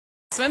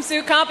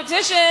Swimsuit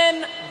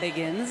competition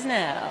begins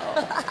now.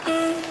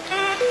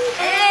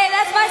 Hey,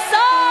 that's my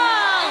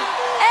song!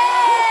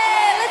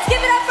 Hey, let's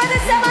give it up for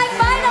the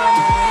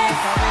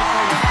semifinalists!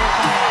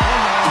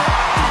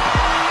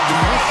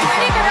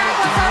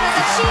 Nicaragua told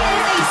us that she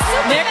is a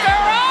super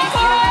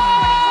Nicaragua!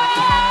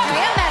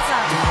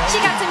 She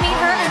got to meet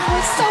her and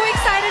was so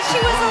excited she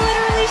was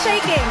literally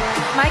shaking.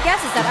 My guess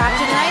is that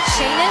after tonight,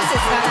 Shayness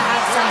is going to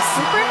have some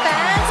super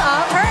fans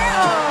of her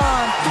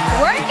own.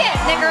 Work it,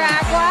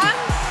 Nicaragua!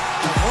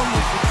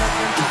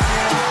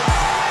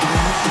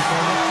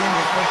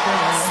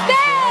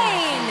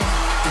 Spain!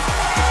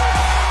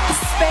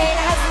 Spain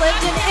has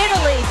lived in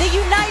Italy, the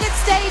United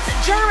States,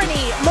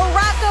 Germany,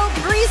 Morocco,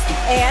 Greece,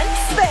 and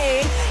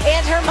Spain.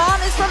 And her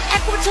mom is from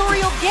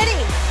Equatorial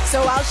Guinea.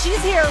 So while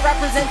she's here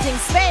representing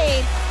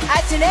Spain,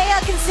 Atenea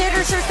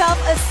considers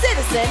herself a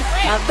citizen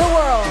of the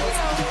world.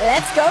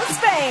 Let's go,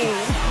 Spain!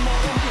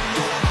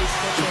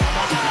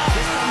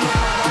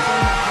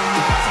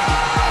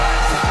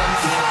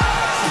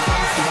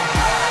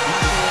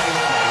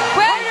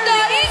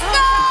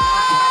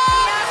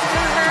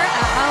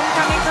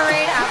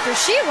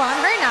 She won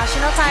her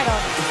national title.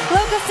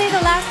 Locals say the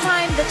last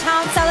time the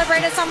town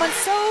celebrated someone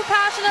so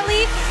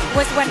passionately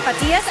was when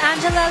Patias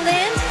Angela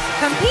Lind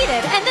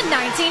competed in the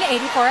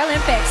 1984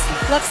 Olympics.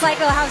 Looks like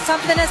we'll have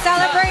something to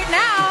celebrate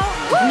now.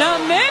 Woo!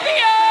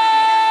 Namibia!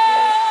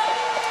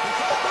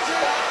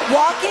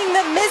 Walking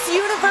the Miss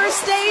Universe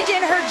stage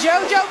in her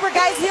JoJo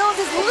Burgais heels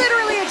is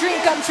literally a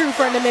dream come true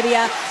for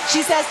Namibia.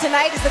 She says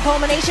tonight is the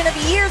culmination of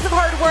years of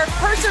hard work,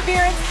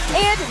 perseverance,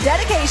 and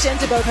dedication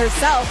to both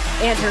herself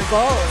and her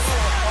goals.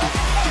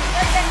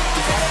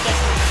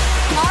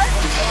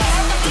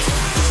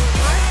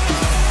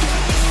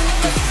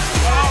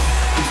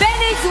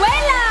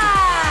 Venezuela!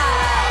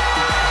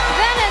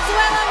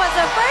 Venezuela was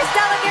the first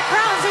delegate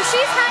crowned, so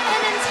she's had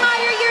an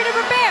entire year to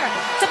prepare.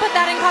 To put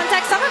that in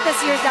context, some of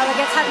this year's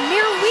delegates had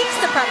mere weeks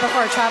to prep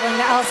before traveling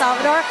to El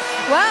Salvador.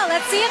 Well,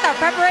 let's see if that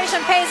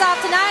preparation pays off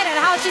tonight and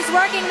how she's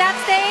working that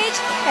stage.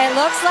 It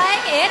looks like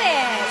it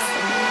is.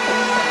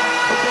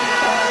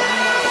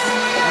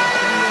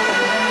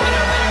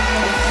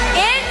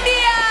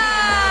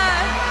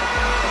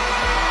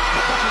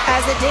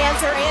 As a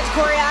dancer and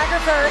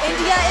choreographer,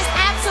 India is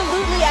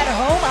absolutely at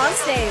home on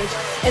stage.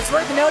 It's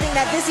worth noting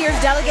that this year's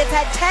delegates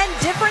had 10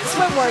 different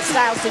swimwear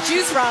styles to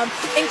choose from,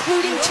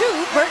 including 2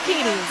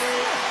 bikinis.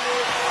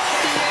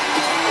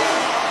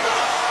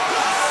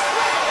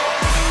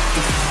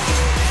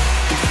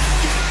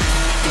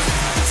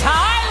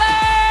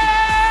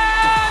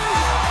 Thailand!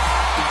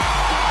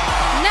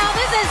 Now,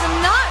 this is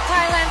not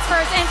Thailand's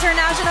first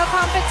international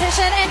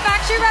competition. In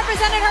fact, she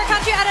represented her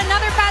country at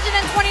another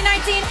pageant in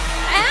 2019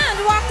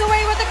 and walked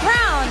away with the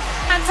crown.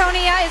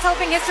 Antonia is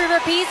hoping history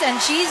repeats, and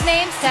she's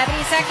named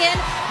 72nd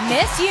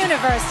Miss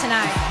Universe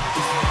tonight.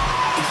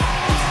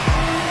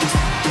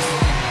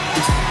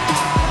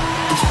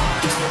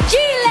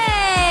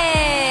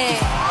 Chile!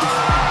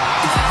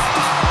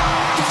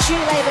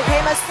 Chile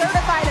became a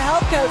certified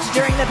health coach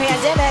during the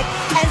pandemic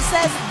and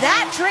says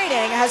that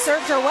training has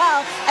served her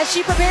well as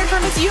she prepared for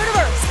Miss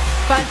Universe.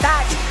 Fun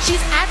fact, she's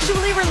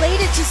actually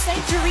related to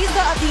Saint Teresa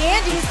of the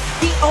Andes,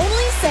 the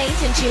only saint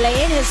in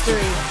Chilean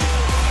history.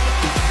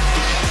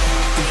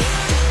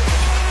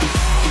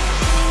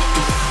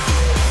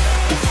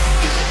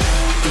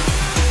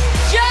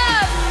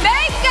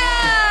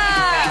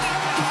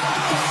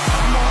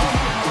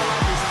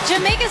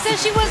 Jamaica says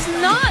she was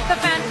not the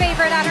fan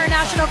favorite at her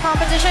national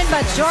competition,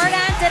 but Jordan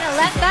didn't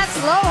let that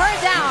slow her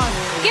down.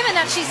 Given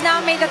that she's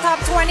now made the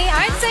top 20,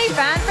 I'd say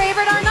fan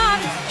favorite or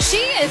not, she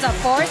is a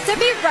force to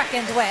be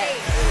reckoned with.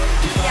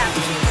 Yeah.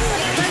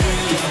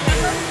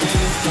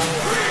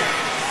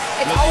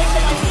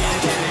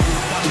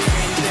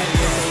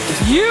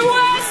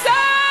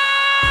 USA!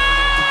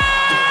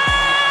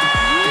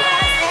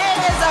 USA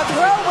is a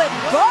girl with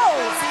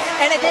goals.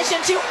 In addition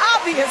to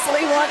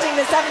obviously wanting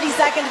the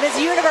 72nd Miss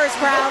Universe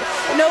crown,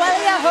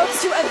 Noelia hopes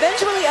to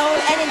eventually own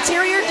an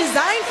interior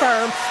design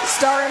firm,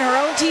 star in her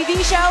own TV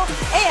show,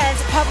 and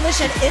publish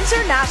an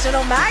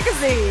international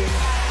magazine.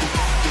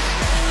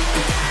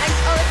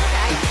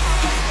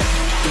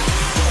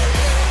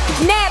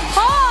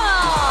 Nepal!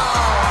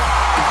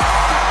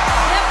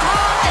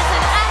 Nepal is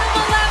an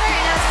animal lover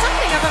and has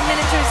something of a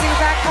miniature zoo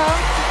back home.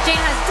 Jane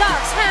has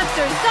ducks,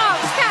 hamsters,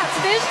 dogs, cats,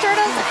 fish,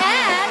 turtles,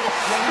 and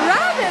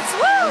rabbits.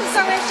 Woo!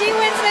 So if she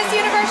wins Miss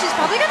Universe, she's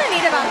probably going to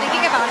need about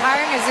thinking about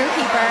hiring a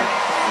zookeeper.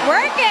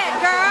 Work it,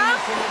 girl!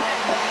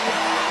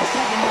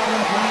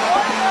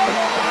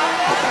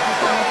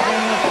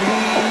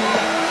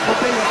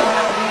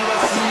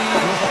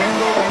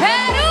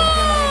 Peru!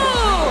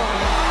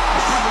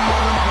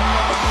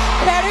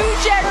 Peru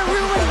shared a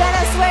room with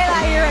Venezuela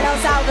here in El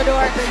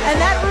Salvador, and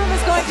that room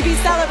is going to be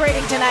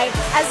celebrating tonight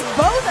as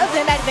both of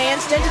them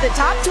advanced into the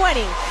top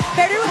 20.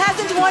 Peru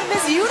hasn't won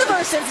Miss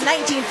Universe since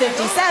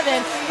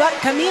 1957, but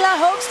Camila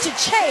hopes to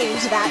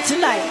change that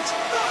tonight.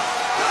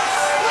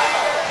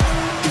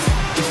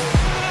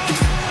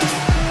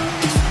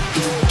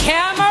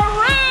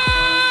 Cameroon!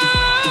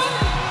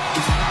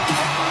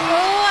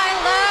 Oh, I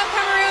love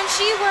Cameroon.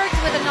 She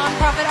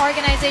nonprofit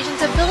organization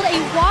to build a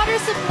water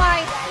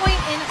supply point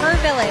in her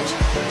village.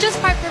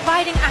 Just by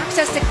providing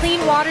access to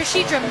clean water,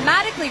 she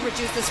dramatically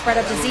reduced the spread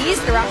of disease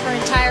throughout her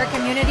entire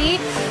community.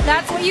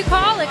 That's what you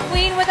call a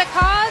queen with a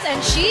cause,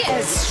 and she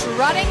is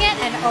strutting it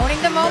and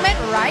owning the moment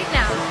right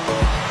now.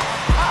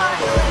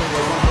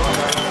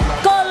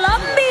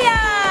 Colombia!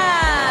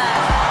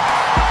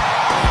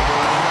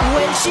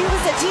 When she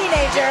was a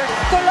teenager,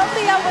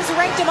 Colombia was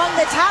ranked among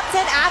the top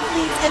 10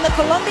 athletes in the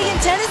Colombian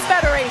Tennis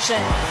Federation.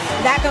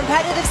 That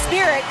competitive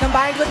spirit,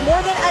 combined with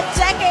more than a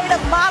decade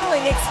of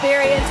modeling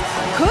experience,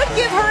 could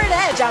give her an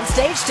edge on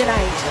stage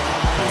tonight.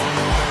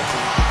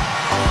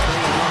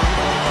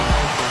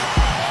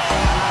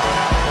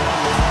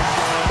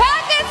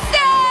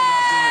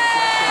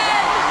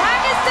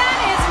 Pakistan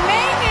is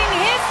making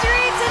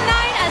history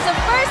tonight as the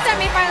first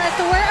semi-finalist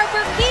to wear a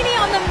burkini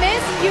on the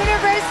Miss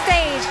Universe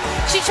stage.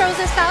 She chose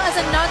this style as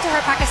a nod to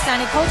her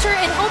Pakistani culture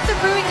in hopes of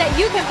proving that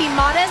you can be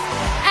modest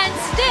and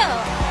still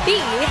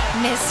be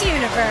Miss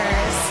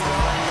Universe.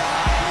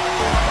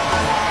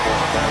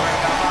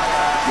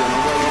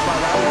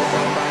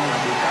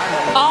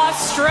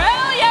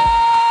 Australia!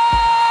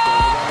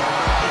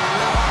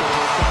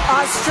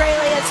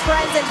 Australia's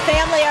friends and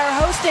family are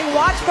hosting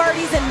watch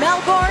parties in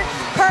Melbourne,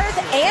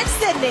 Perth, and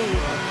Sydney.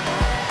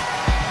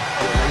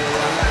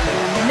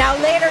 Now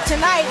later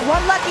tonight,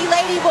 one lucky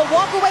lady will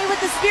walk away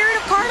with the Spirit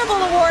of Carnival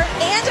Award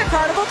and a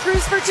Carnival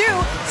Cruise for two.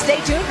 Stay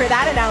tuned for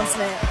that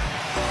announcement.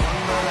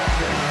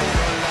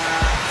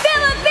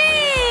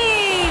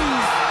 Philippines!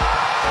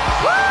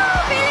 Woo!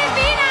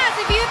 Filipinas!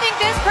 If you think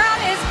this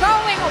crowd is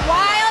going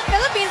wild,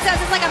 Philippines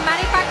says it's like a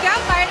Manny Pacquiao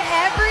fight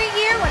every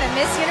year when a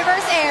Miss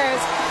Universe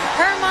airs.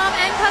 Her mom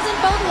and cousin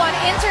both won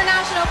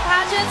international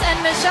pageants, and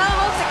Michelle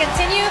hopes to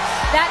continue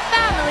that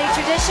family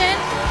tradition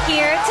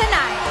here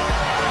tonight.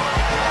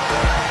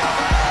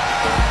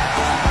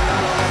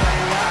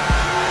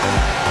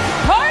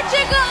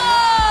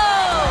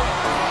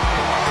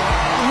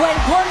 When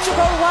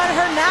Portugal won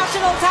her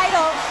national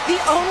title, the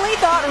only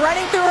thought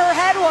running through her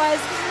head was,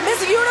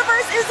 Miss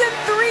Universe is in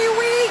 3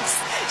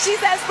 weeks. She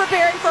says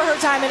preparing for her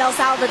time in El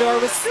Salvador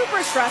was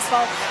super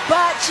stressful,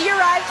 but she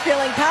arrived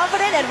feeling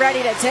confident and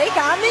ready to take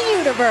on the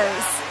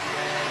universe.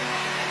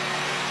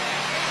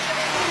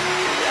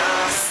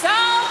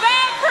 South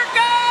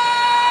Africa!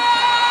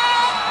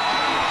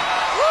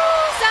 Woo!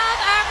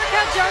 South Africa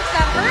jokes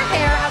that her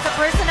hair has a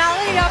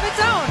personality of its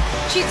own.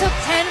 She took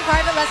 10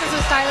 private lessons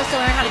with stylists to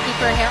learn how to keep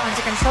her hair under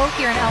control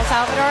here in El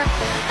Salvador.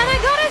 And I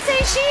gotta say,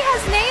 she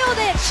has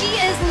nailed it. She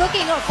is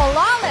looking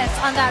flawless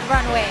on that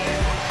runway.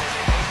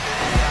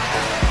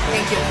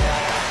 Thank you.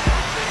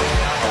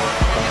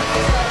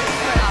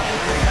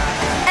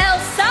 El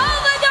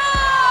Salvador!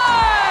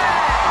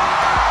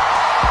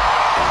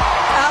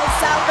 El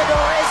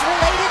Salvador is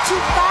related to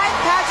 5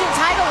 pageant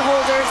title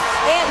holders,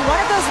 and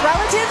one of those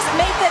relatives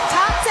made the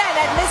top 10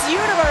 at Miss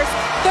Universe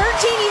 13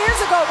 years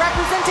ago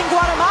representing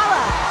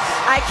Guatemala.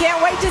 I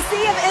can't wait to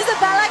see if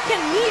Isabella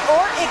can meet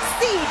or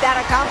exceed that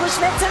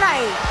accomplishment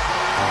tonight.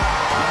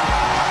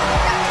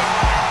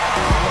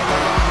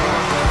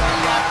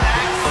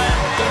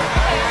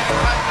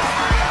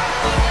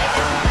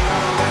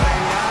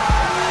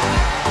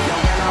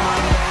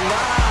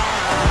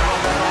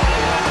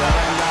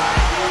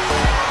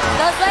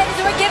 Those ladies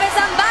were giving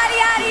some body,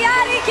 yaddy,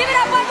 yaddy. Give it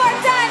up one more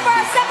time for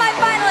our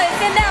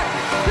semi-finalists in their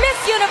Miss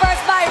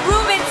Universe by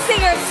Reuben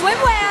Singer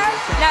swimwear.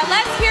 Now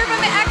let's hear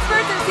from the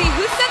experts and see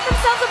who set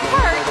themselves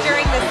apart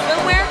during the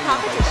swimwear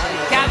competition.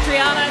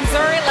 Catriona and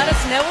Zuri, let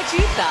us know what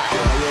you thought.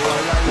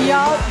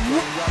 Y'all,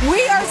 we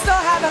are still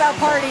having a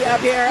party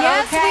up here,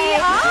 Yes, okay?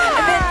 we are.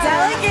 The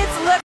delegates